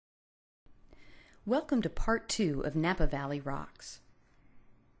Welcome to Part 2 of Napa Valley Rocks.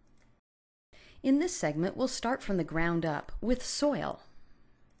 In this segment, we'll start from the ground up with soil.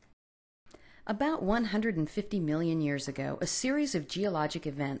 About 150 million years ago, a series of geologic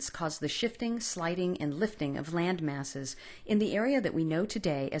events caused the shifting, sliding, and lifting of land masses in the area that we know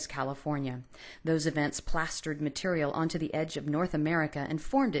today as California. Those events plastered material onto the edge of North America and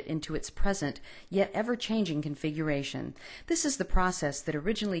formed it into its present, yet ever-changing configuration. This is the process that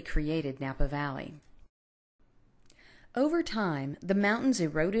originally created Napa Valley. Over time, the mountains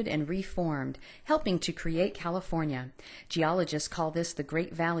eroded and reformed, helping to create California. Geologists call this the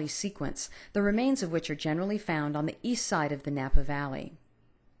Great Valley Sequence, the remains of which are generally found on the east side of the Napa Valley.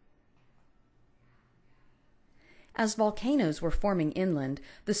 As volcanoes were forming inland,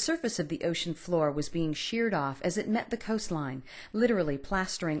 the surface of the ocean floor was being sheared off as it met the coastline, literally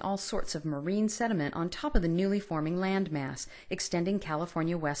plastering all sorts of marine sediment on top of the newly forming landmass, extending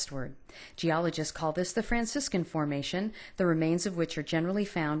California westward. Geologists call this the Franciscan Formation, the remains of which are generally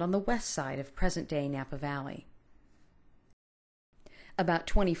found on the west side of present-day Napa Valley. About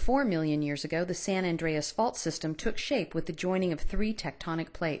 24 million years ago, the San Andreas Fault System took shape with the joining of three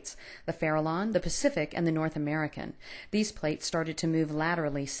tectonic plates, the Farallon, the Pacific, and the North American. These plates started to move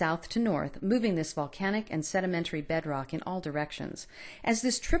laterally south to north, moving this volcanic and sedimentary bedrock in all directions. As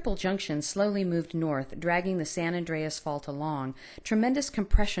this triple junction slowly moved north, dragging the San Andreas Fault along, tremendous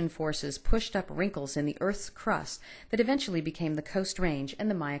compression forces pushed up wrinkles in the Earth's crust that eventually became the Coast Range and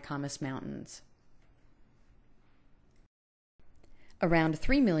the Mayacamas Mountains. Around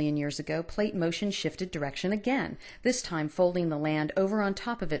 3 million years ago, plate motion shifted direction again, this time folding the land over on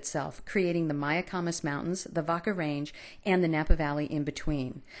top of itself, creating the Mayacamas Mountains, the Vaca Range, and the Napa Valley in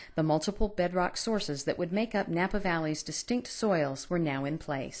between. The multiple bedrock sources that would make up Napa Valley's distinct soils were now in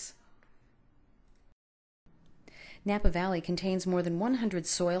place. Napa Valley contains more than 100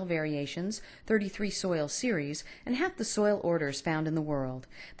 soil variations, 33 soil series, and half the soil orders found in the world.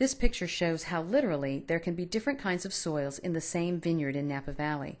 This picture shows how literally there can be different kinds of soils in the same vineyard in Napa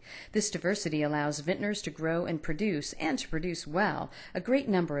Valley. This diversity allows vintners to grow and to produce well, a great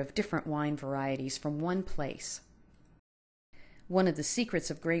number of different wine varieties from one place. One of the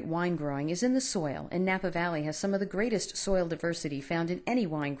secrets of great wine growing is in the soil, and Napa Valley has some of the greatest soil diversity found in any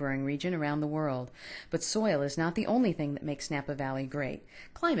wine growing region around the world. But soil is not the only thing that makes Napa Valley great.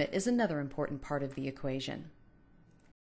 Climate is another important part of the equation.